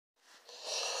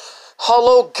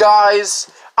Hello guys,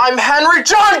 I'm Henry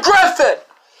John Griffin,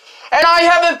 and I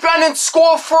haven't been in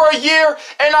school for a year,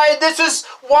 and this is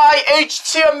why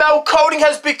HTML coding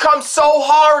has become so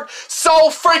hard, so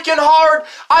freaking hard.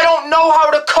 I don't know how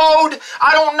to code.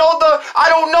 I don't know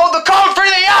the code for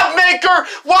the app maker.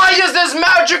 Why is this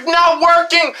magic not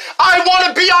working? I want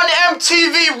to be on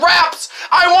MTV Raps.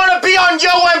 I want to be on Yo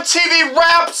MTV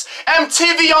Raps,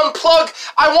 MTV Unplugged.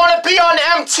 I want to be on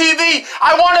MTV.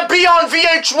 I want to be on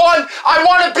VH1. I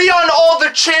want to be on all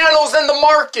the channels in the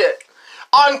market.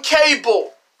 On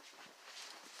cable.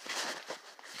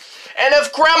 And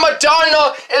if Grandma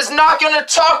Donna is not going to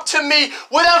talk to me,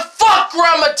 well then fuck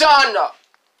Grandma Donna.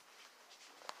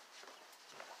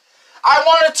 I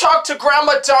want to talk to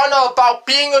Grandma Donna about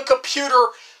being a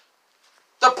computer,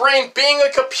 the brain being a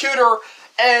computer,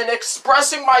 and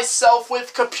expressing myself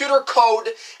with computer code,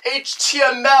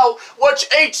 HTML, which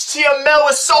HTML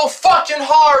is so fucking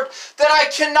hard that I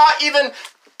cannot even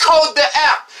code the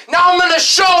app. Now I'm going to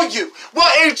show you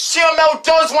what HTML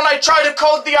does when I try to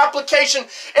code the application.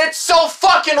 It's so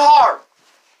fucking hard.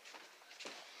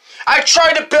 I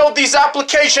try to build these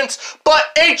applications,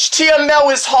 but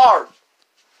HTML is hard.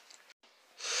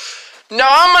 Now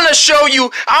I'm going to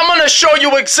show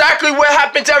you exactly what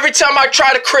happens every time I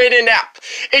try to create an app.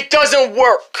 It doesn't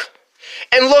work.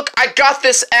 And look, I got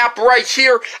this app right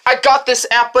here. I got this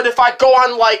app, but if I go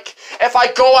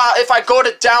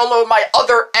to download my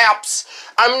other apps,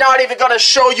 I'm not even gonna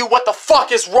show you what the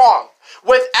fuck is wrong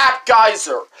with App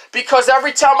Geyser. Because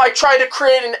every time I try to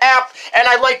create an app and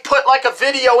I put a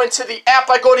video into the app,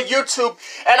 I go to YouTube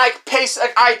and I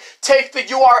take the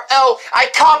URL, I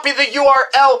copy the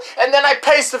URL, and then I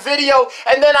paste the video,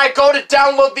 and then I go to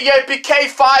download the APK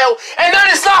file, and then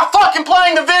it's not fucking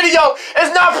playing the video,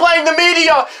 it's not playing the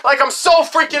media. I'm so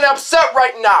freaking upset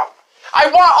right now. I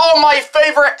want all my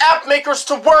favorite app makers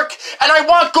to work, and I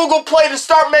want Google Play to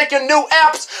start making new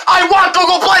apps. I want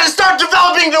Google Play to start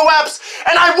developing new apps,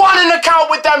 and I want an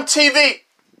account with MTV.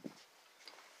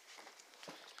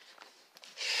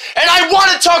 And I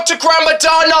want to talk to Grandma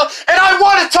Donna, and I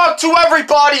want to talk to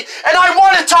everybody, and I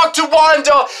want to talk to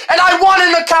Wanda, and I want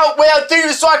an account with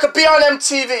MTV so I could be on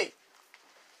MTV.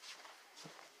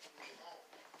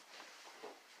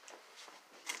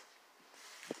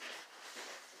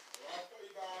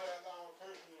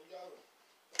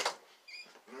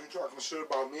 Talking shit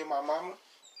about me and my mama.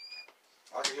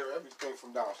 I can hear everything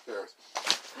from downstairs.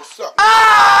 What's up?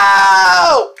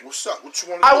 Ow! What's up? What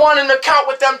you want to do? I want an account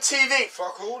with MTV.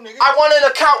 Fuck who, nigga? I want an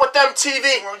account with MTV.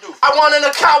 What you want to do? I want an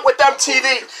account with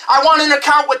MTV. I want an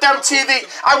account with MTV.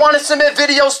 I want to submit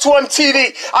videos to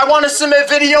MTV. I want to submit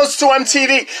videos to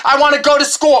MTV. I want to go to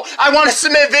school. I want to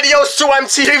submit videos to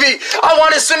MTV. I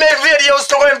want to submit videos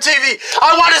to MTV.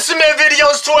 I want to submit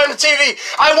videos to MTV.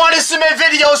 I want to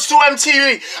submit videos to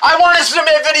MTV. I want to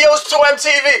submit videos to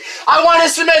MTV. I want to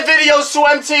submit videos to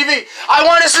MTV. I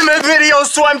want to submit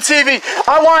videos to MTV.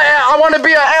 I want to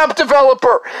be an app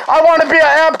developer. I want to be an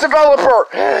app developer.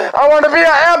 I want to be an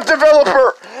app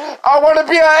developer. I want to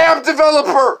be an app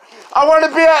developer. I want to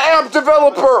be an app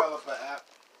developer.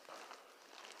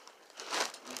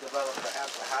 Develop an app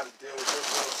for how to deal with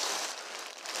this.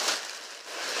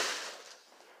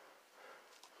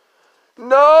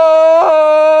 No!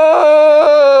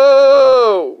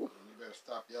 You better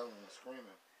stop yelling and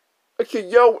screaming. I can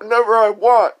yell whenever I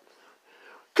want.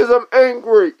 Because I'm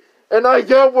angry. And I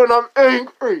yell when I'm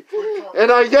angry.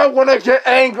 And I yell when I get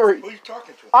angry. Who are you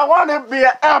talking to? I want to be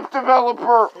an app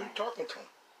developer. Who are you talking to?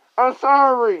 I'm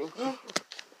sorry.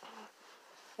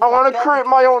 I want to create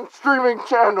my own streaming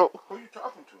channel. Who are you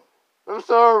talking to? I'm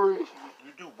sorry.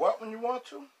 You do what when you want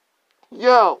to?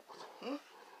 Yell.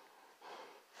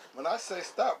 When I say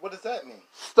stop, what does that mean?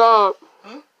 Stop.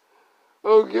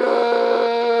 Okay. You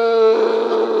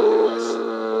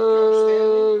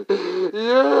understand me?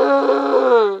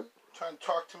 Yeah. Trying to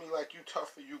talk to me like you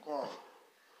tough or you grown.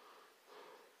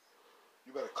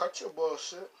 You better cut your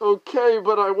bullshit. Okay,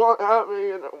 but I won't have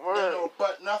me in a way. No,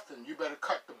 but nothing. You better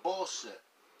cut the bullshit.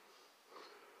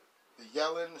 The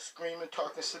yelling, the screaming,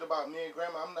 talking shit about me and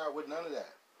Grandma, I'm not with none of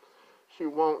that. She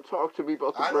won't talk to me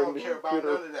about the I brain don't care about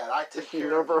computer. none of that. I take She care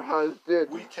never of you. has did.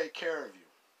 We take care of you.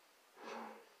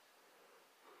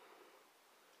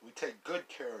 We take good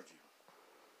care of you.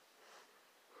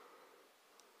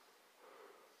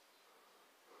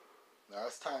 Now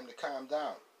it's time to calm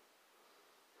down.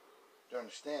 You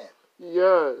understand?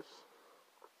 Yes.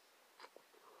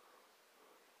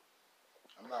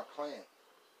 I'm not playing.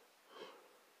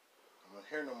 I don't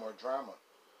hear no more drama.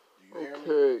 Do you hear me?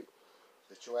 Okay.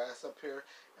 Sit your ass up here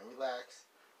and relax.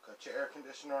 Cut your air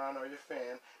conditioner on or your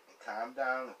fan and calm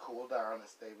down and cool down and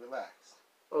stay relaxed.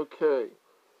 Okay.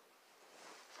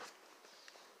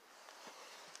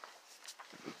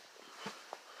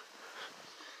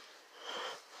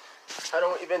 I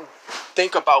don't even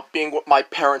think about being with my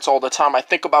parents all the time. I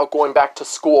think about going back to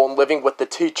school and living with the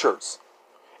teachers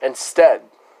instead.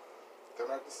 Don't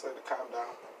I just say to calm down?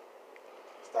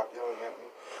 Stop yelling at me.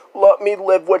 Let me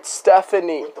live with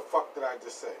Stephanie. What the fuck did I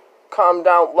just say? Calm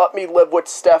down. Let me live with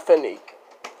Stephanie.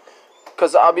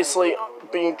 Because obviously I'm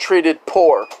being treated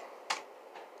poor.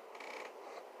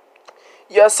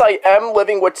 Yes, I am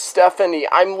living with Stephanie.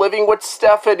 I'm living with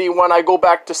Stephanie when I go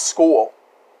back to school.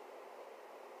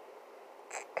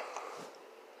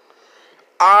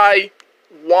 I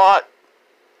want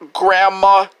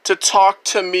Grandma to talk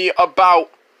to me about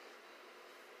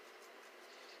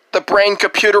the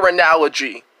brain-computer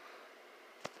analogy.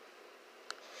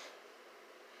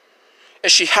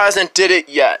 And she hasn't did it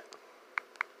yet.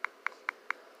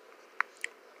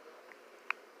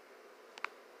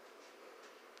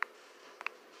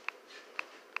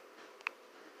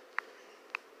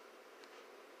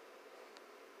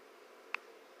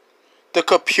 The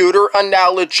computer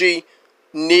analogy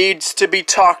needs to be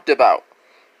talked about.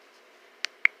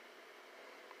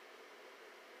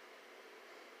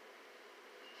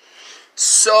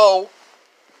 So,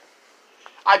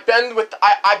 I've been with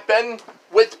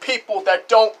people that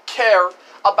don't care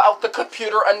about the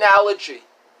computer analogy.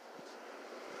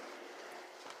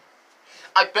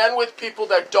 I've been with people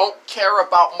that don't care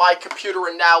about my computer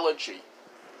analogy.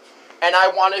 And I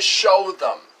want to show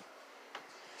them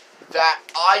that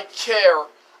I care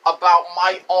about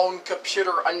my own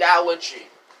computer analogy.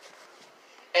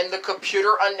 And the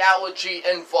computer analogy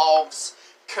involves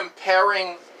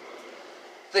comparing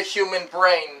the human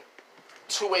brain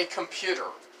to a computer.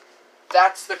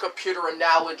 That's the computer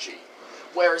analogy.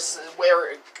 Where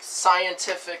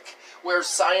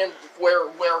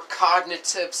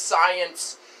cognitive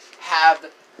science have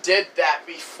did that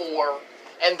before.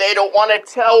 And they don't want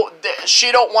to tell,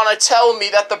 she don't want to tell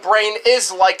me that the brain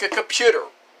is like a computer.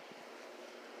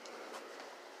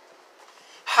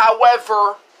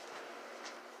 However,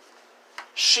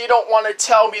 she don't want to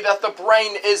tell me that the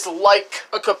brain is like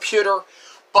a computer,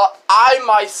 but I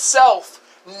myself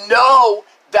know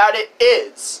that it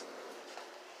is.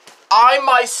 I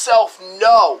myself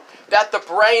know that the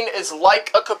brain is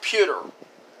like a computer.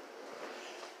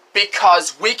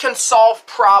 Because we can solve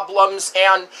problems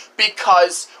and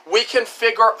because we can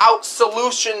figure out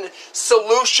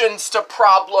solutions to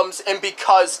problems and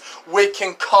because we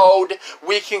can code,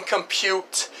 we can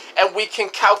compute, and we can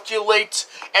calculate,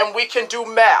 and we can do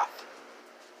math.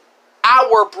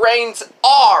 Our brains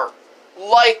are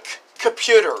like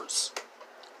computers.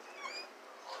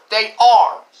 They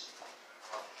are.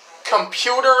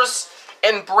 Computers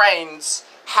and brains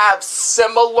have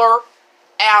similar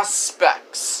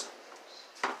aspects.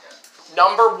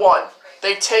 Number one,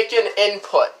 they take an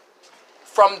input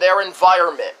from their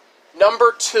environment.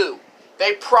 Number two,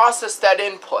 they process that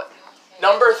input.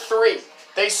 Number three,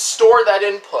 they store that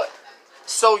input.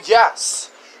 So yes,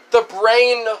 the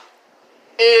brain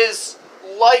is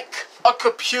like a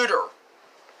computer.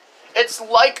 It's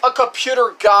like a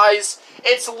computer, guys.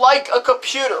 It's like a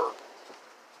computer.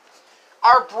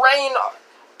 Our brains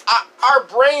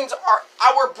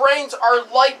are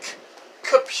like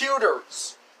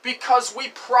computers because we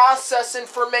process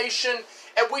information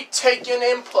and we take in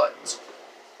input.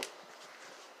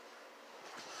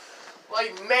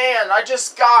 Like, man, I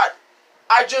just got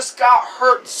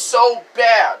hurt so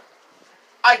bad.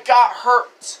 I got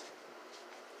hurt.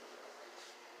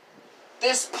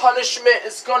 This punishment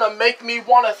is gonna make me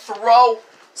want to throw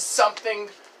something.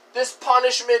 This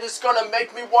punishment is gonna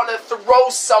make me want to throw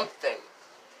something.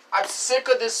 I'm sick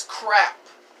of this crap.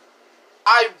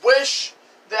 I wish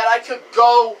that I could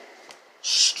go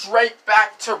straight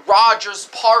back to Rogers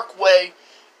Parkway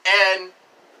and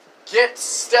get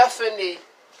Stephanie's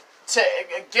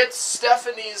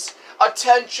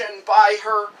attention by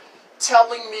her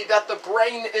telling me that the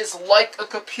brain is like a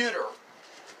computer.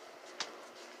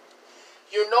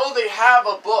 You know, they have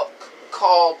a book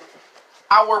called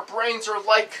Our Brains Are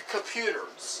Like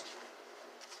Computers.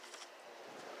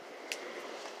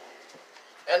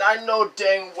 And I know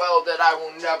dang well that I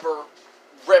will never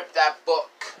rip that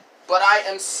book. But I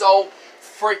am so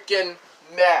freaking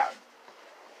mad.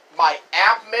 My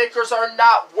app makers are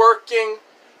not working.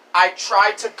 I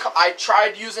tried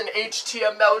using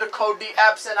HTML to code the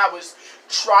apps and I was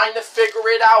trying to figure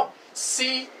it out.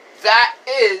 See, that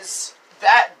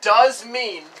does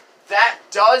make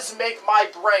my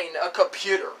brain a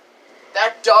computer.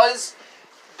 That does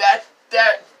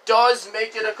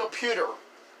make it a computer.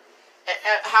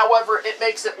 However, it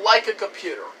makes it like a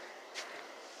computer.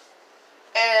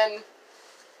 And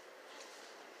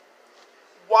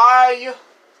why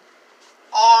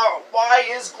Why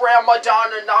is Grandma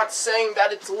Donna not saying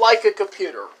that it's like a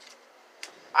computer?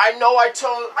 I know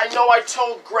I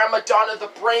told Grandma Donna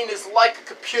the brain is like a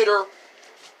computer,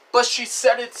 but she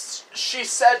said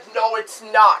no, it's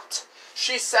not.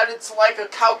 She said it's like a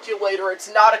calculator,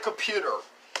 it's not a computer.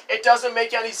 It doesn't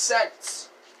make any sense.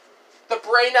 The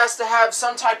brain has to have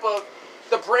some type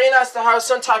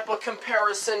of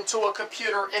comparison to a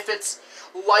computer if it's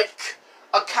like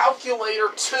a calculator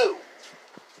too.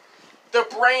 The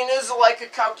brain is like a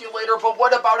calculator, but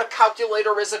what about a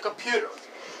calculator is a computer?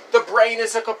 The brain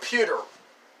is a computer.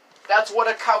 That's what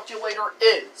a calculator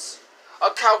is.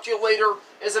 A calculator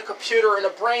is a computer and a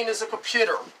brain is a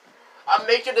computer. I'm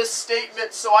making this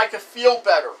statement so I can feel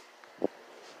better.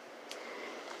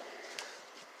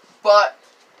 But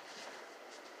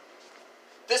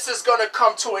this is going to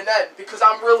come to an end because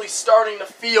I'm really starting to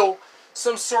feel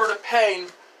some sort of pain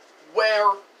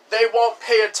where they won't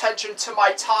pay attention to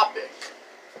my topic.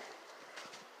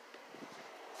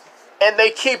 And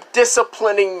they keep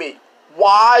disciplining me.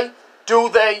 Why do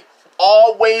they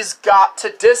always got to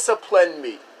discipline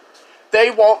me?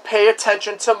 They won't pay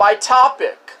attention to my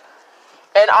topic.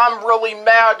 And I'm really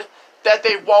mad that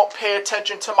they won't pay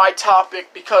attention to my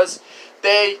topic because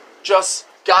they just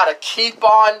gotta keep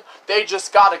on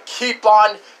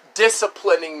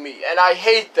disciplining me. And I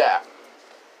hate that.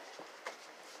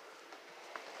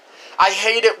 I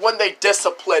hate it when they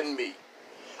discipline me.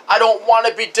 I don't want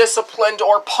to be disciplined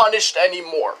or punished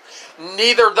anymore.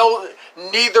 Neither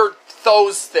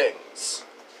those things.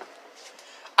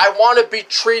 I want to be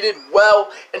treated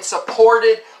well and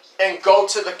supported and go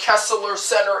to the Kessler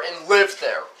Center and live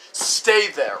there. Stay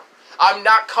there. I'm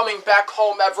not coming back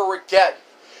home ever again.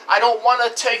 I don't want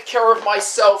to take care of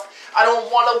myself. I don't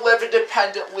want to live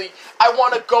independently. I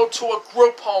want to go to a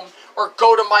group home or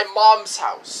go to my mom's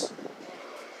house.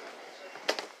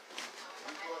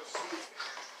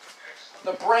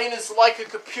 The brain is like a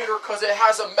computer because it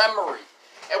has a memory.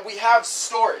 And we have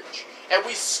storage. And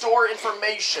we store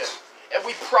information. And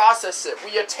we process it.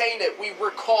 We attain it. We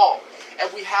recall.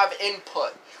 And we have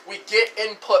input. We get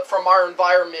input from our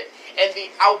environment. And the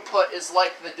output is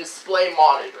like the display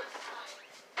monitor.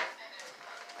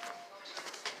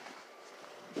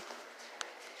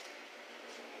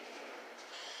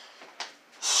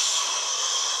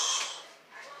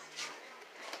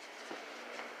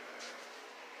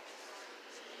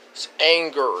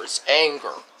 Anger is anger.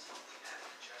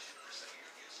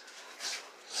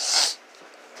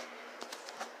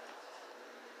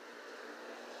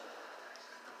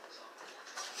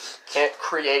 Can't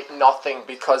create nothing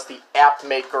because the app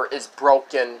maker is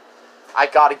broken. I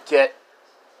gotta get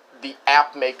the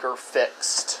app maker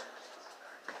fixed.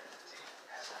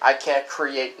 I can't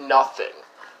create nothing.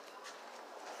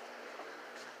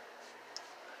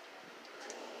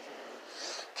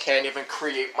 Can't even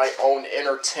create my own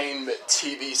entertainment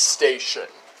TV station.